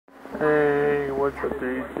Hey, what's up to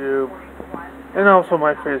YouTube? And also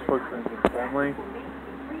my Facebook friends and family.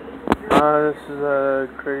 This is a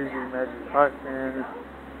Crazy Magic Hawkman.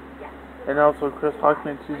 And also Chris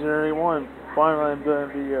Hawkman 201. Finally I'm doing a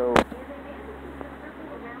video.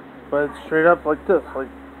 But it's straight up like this,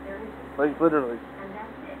 like literally.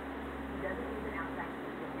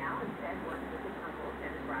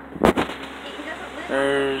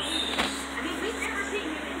 There's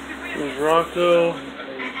Rocco,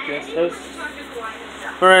 guest host.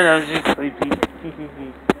 Alright, I was just sleepy.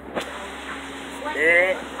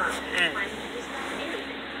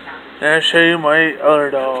 And I'll show you my other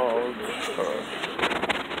dog.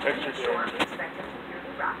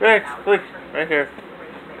 Rex, look, right here.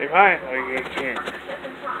 Say hi. Oh, you can't.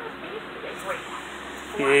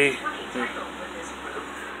 Yay.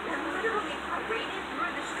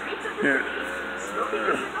 Here.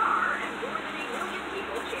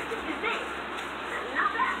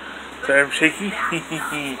 Sorry, I'm shaky.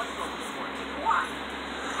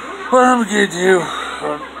 What I'm gonna do?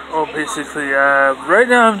 Oh, basically, right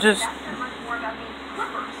now I'm just.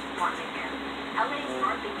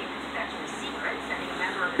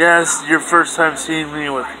 Yeah, this is your first time seeing me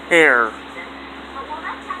with hair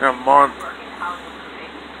in a month.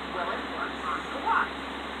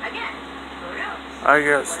 I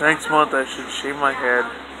guess next month I should shave my head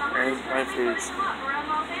and my face.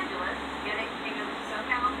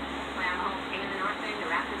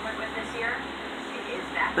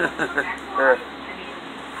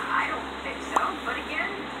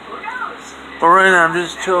 But right now I'm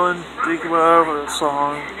just chilling, thinking about a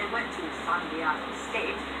song.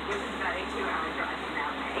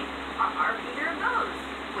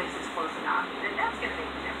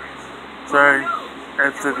 Sorry,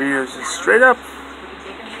 if the video is just straight up.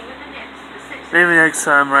 Maybe next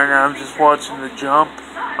time. Right now I'm just watching The Jump.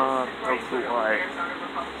 Hopefully why.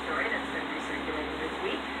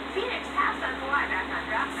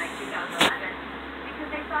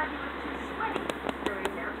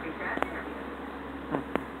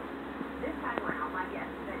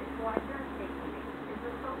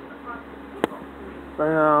 Right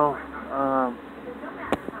now,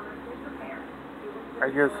 I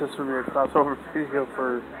guess this would be a crossover video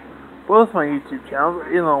for both my YouTube channels,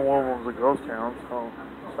 even though one of them's a ghost channel, so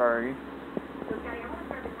sorry.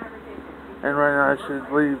 And right now I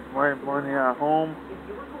should leave my money at home.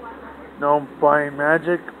 No buying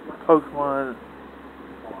Magic, Pokemon,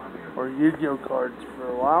 or Yu-Gi-Oh cards for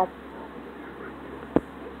a while.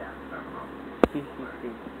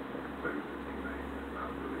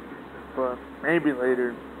 But maybe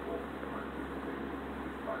later.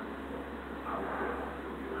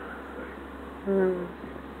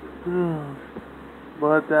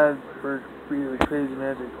 But that for the Crazy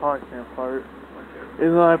Magic Hawkman part.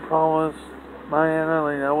 Even though I promised my Aunt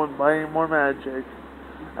Eileen I wouldn't buy any more Magic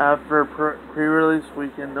after pre-release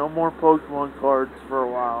weekend. No more Pokemon cards for a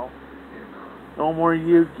while. No more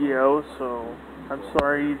Yu-Gi-Oh. So I'm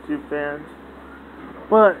sorry, YouTube fans.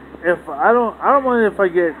 But if I don't mind if I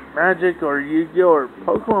get Magic or Yu-Gi-Oh or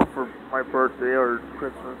Pokemon for my birthday or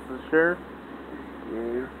Christmas this year.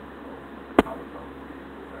 Yay.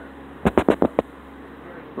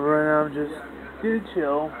 But right now I'm just gonna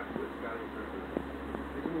chill.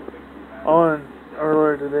 Oh, and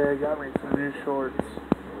earlier today I got me some new shorts.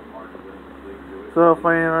 So if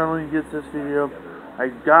my Aunt Eileen gets this video, I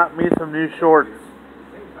got me some new shorts.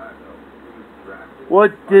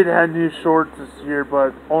 What did have new shorts this year,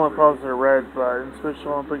 but only problems are red, but in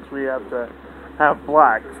Special Olympics we have to have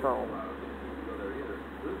black, so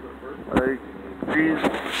like these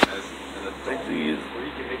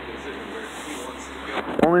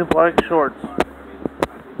only black shorts.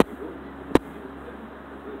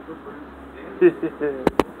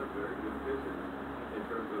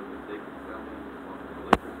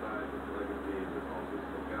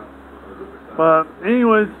 But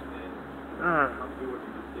anyways,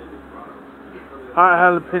 hot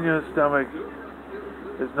jalapeno stomach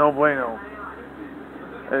is no bueno.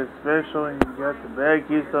 Especially when you got the bad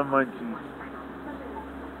case of munchies.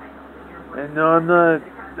 And no,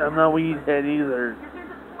 I'm not weed head either.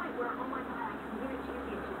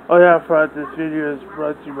 Oh yeah, I forgot this video is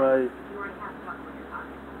brought to you by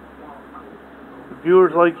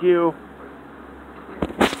viewers like you.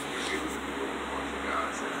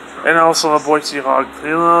 And also the Boise Hogs.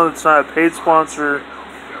 Even though it's not a paid sponsor,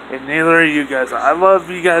 and neither are you guys. I love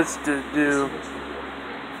you guys to do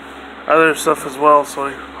other stuff as well, so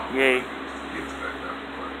yay.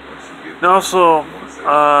 And also,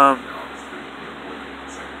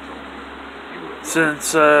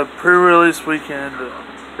 since pre-release weekend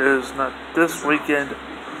is not this weekend,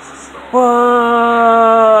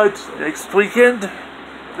 What? Next weekend?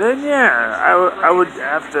 Then yeah, I would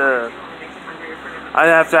have to. I'd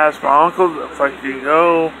have to ask my uncle if I could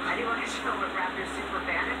go,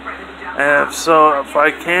 and if so, if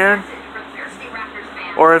I can,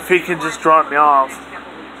 or if he can just drop me off.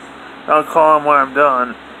 I'll call him when I'm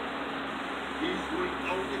done. He's going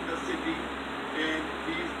out in the city and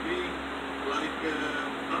he's being like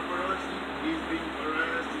paparazzi, he's being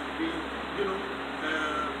harassed, he's being,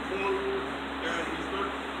 followed, he's not,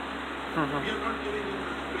 we are not giving him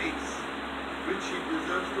the space which he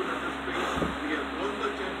deserves to have the space. We have won the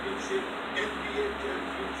championship, NBA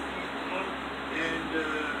champions he's on, and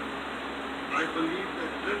I believe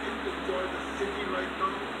that let him enjoy the city right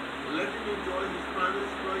now, let him enjoy his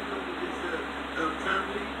privacy right now with his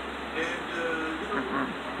family, and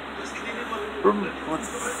just leave him alone. What's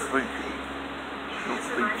sleep? It's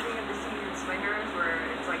reminding me of the scene in Swingers where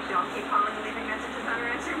it's like Donkey Kong leaving messages on her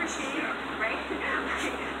answer machine, right?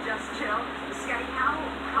 Just chill. Scotty, how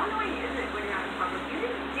annoying is it when you're out in public? You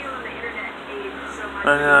didn't deal in the internet age so much.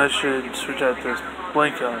 I know I should switch out this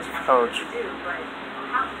blanket on this couch.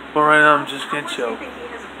 But right now I'm just gonna chill.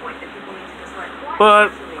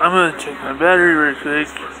 But I'm gonna check my battery real quick.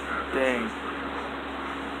 Dang.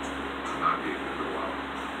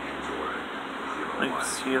 Like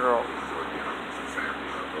 0.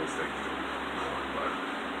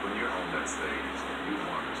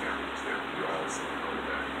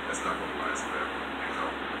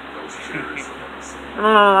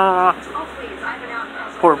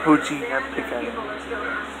 Poor Poochie, I pick at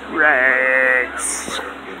him. Rex.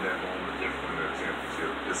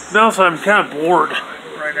 Now, so I'm kind of bored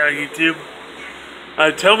right now, YouTube.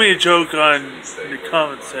 Tell me a joke on the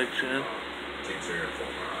comment section.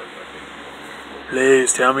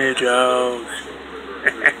 Please tell me a joke.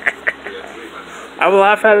 I will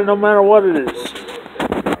laugh at it no matter what it is.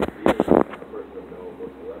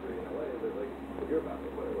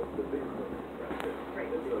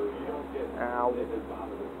 Ow.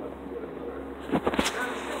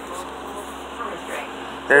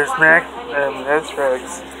 There's Mac, and that's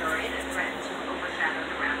Rex.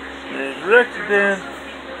 There's Rex again.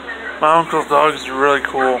 My uncle's dogs are really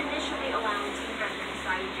cool.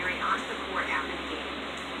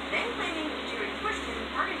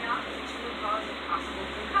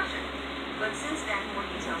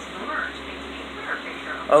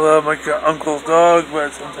 I love my uncle's dog,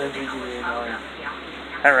 but sometimes he can be annoying.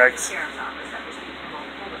 Hi, Rex.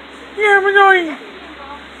 Yeah, I'm annoying.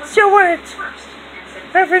 So what?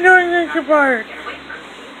 I'm annoying like a bird.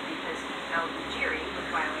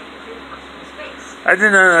 I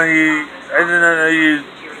did not know you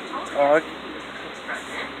talk.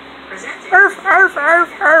 Arf, arf,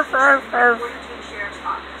 arf, arf, arf, arf.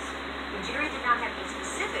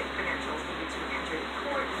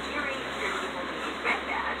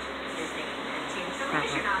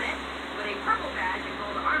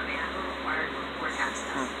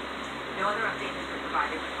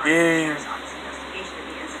 Yeah.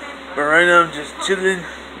 But right now I'm just chilling.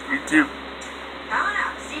 YouTube.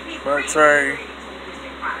 But sorry.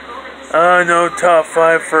 I know top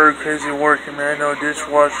 5 for crazy working man. No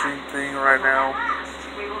dishwashing thing right now.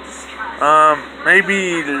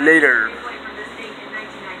 Maybe later.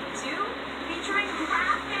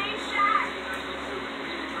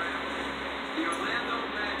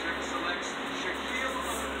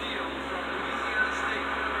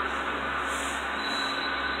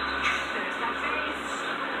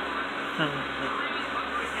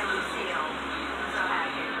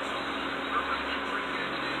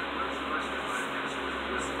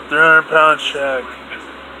 £300 check.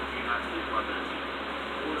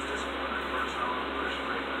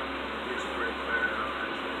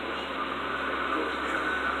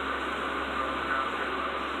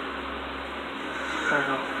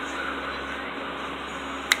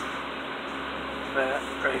 That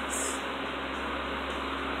rates.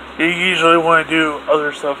 You usually want to do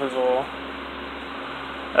other stuff as well.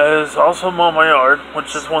 As also mow my yard,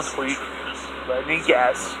 which is once a week. But I need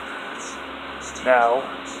gas now.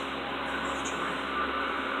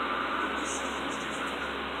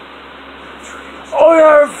 Oh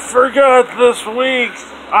yeah, I forgot this week.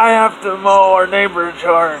 I have to mow our neighbor's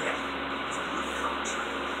yard.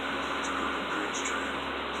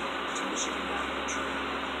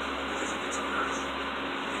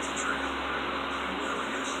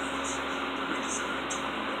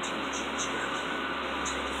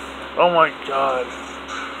 Oh my god.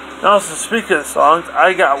 Now, so speaking of songs,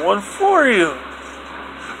 I got one for you.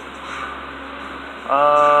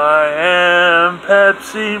 I am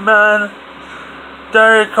Pepsi Man,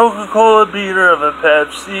 Diet Coca-Cola beater of a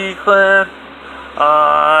Pepsi clan.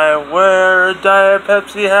 I wear a Diet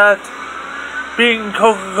Pepsi hat, beating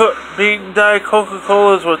Diet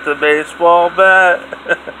Coca-Colas with a baseball bat.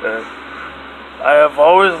 I have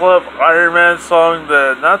always loved Iron Man's song,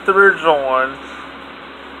 not the original one.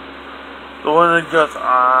 The one that goes,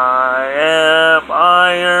 I am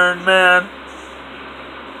Iron Man.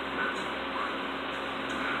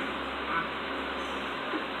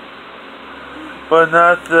 But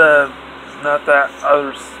not that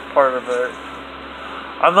other part of it.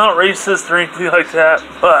 I'm not racist or anything like that,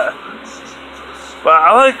 but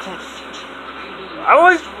I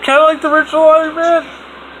kind of like the original Iron Man.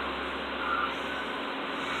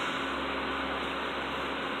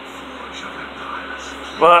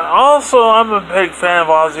 But also, I'm a big fan of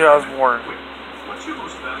Ozzy Osbourne. What's your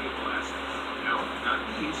most valuable asset? No, not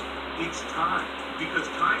these. It's time. Because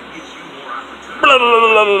time gives you more opportunity. Blah, blah,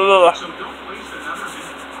 blah, blah, blah. So don't waste another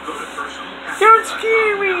minute. Go to personal Don't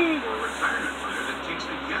scare me. or a retirement planner that takes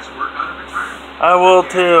the guesswork out of retirement. I will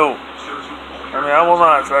too. Shows you all I will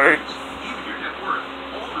not, sorry. even your net worth,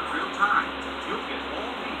 all in real time. You'll get all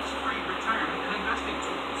these free retirement and investing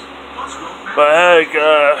tools. Plus wealth But heck,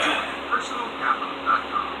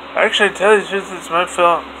 personalcapital.com. actually, to tell you the truth, it's my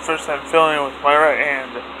first time filming it with my right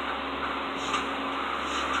hand.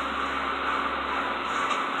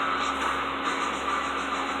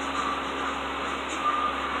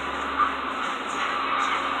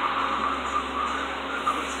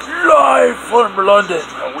 Live from London,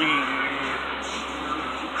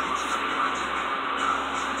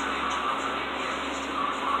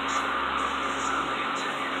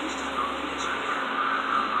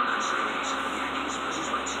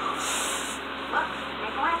 Look,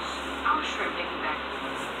 make a wish. I'll sure take you back.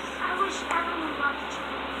 I wish everyone loved you.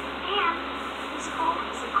 And this cold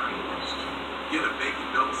is a great wish too. Get a bacon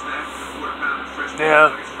double snack, a quarter-pound of fresh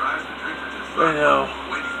Yeah. fries, and drink for just I know.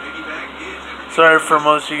 Wendy's Biggie Bag is everything. Sorry for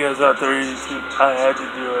most of you guys out there. I had to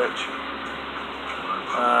do it.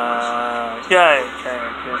 Yeah, okay.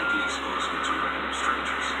 Might be exposed to random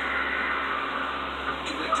strangers.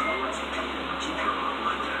 Connect to NordVPN and keep your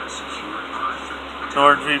online data secure and private.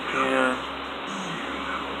 NordVPN.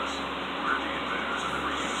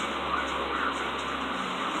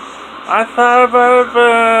 I thought about it,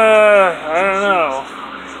 but I don't know.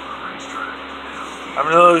 I'm a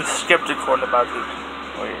little skeptical about it.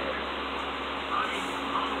 Oh, yeah.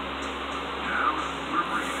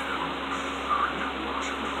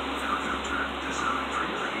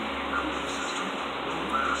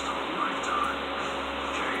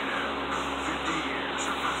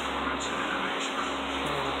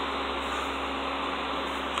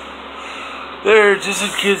 There, just in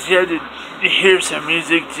case you had to hear some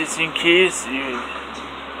music, just in case you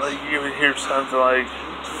would hear something like,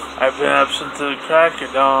 I've been up since the crack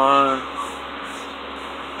of dawn,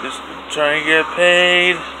 just trying to get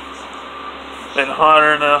paid, been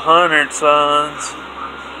hotter than 100 suns,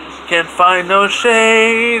 can't find no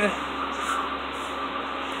shade,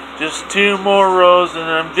 just 2 more rows and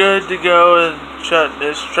I'm good to go and shut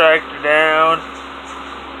this tractor down.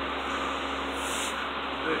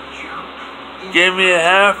 Give me a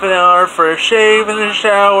half an hour for a shave and a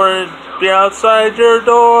shower and be outside your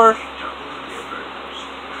door. Alright,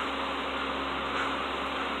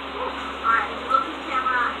 look at the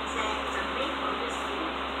camera and say it's a maple whiskey.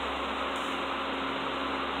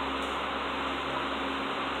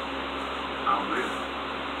 I'll live.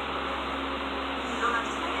 You don't have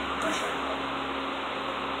to say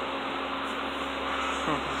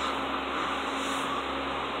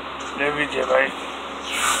it. Every Jedi.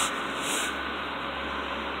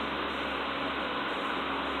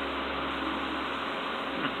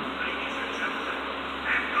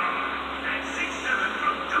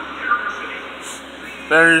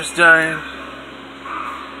 Battery's dying. I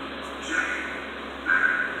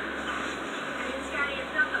mean, Scotty,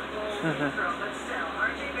 it's not the bold intro, but still,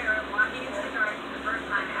 RJ Barrett walking into the dark for the first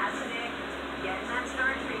time as a Nick, getting that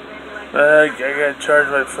star treatment, you're like, I gotta charge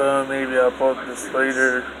my phone, maybe I'll upload this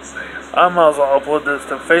later. I might as well upload this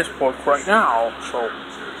to Facebook right now, so.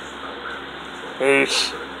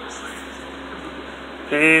 Peace.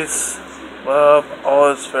 Peace. Love,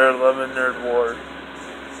 all is fair, love and nerd war.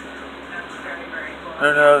 Who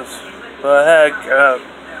knows? But heck,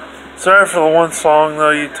 sorry for the one song though,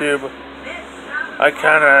 YouTube. I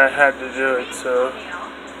kinda had to do it, so.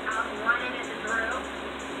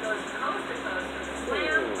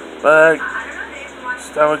 But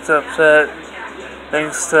stomach's upset.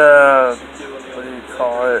 Thanks to, what do you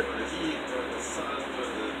call it?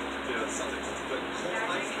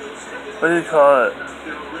 What do you call it?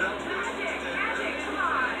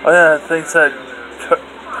 Oh yeah, thanks to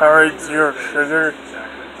Powerade Zero Sugar.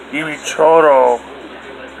 Give me choro.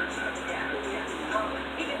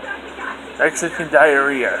 Mexican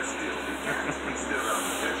diarrhea.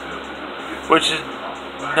 Which is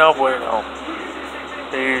no bueno.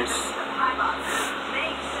 Peace.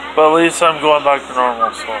 But at least I'm going back to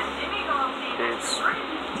normal, so peace.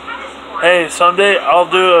 Hey, someday I'll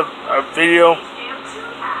do a video.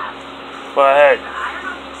 But hey,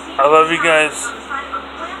 I love you guys.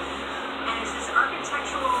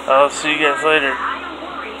 I'll see you guys later.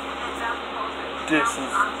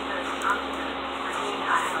 Deuces.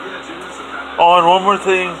 Oh, and one more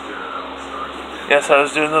thing. Yes, I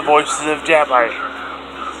was doing the voices of Japai,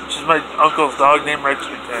 which is my uncle's dog named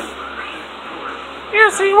Richard.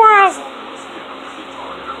 Yes, he was.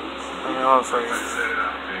 I mean, honestly.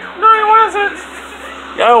 No, he wasn't.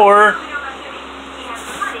 Yeah, were.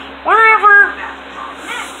 Whatever.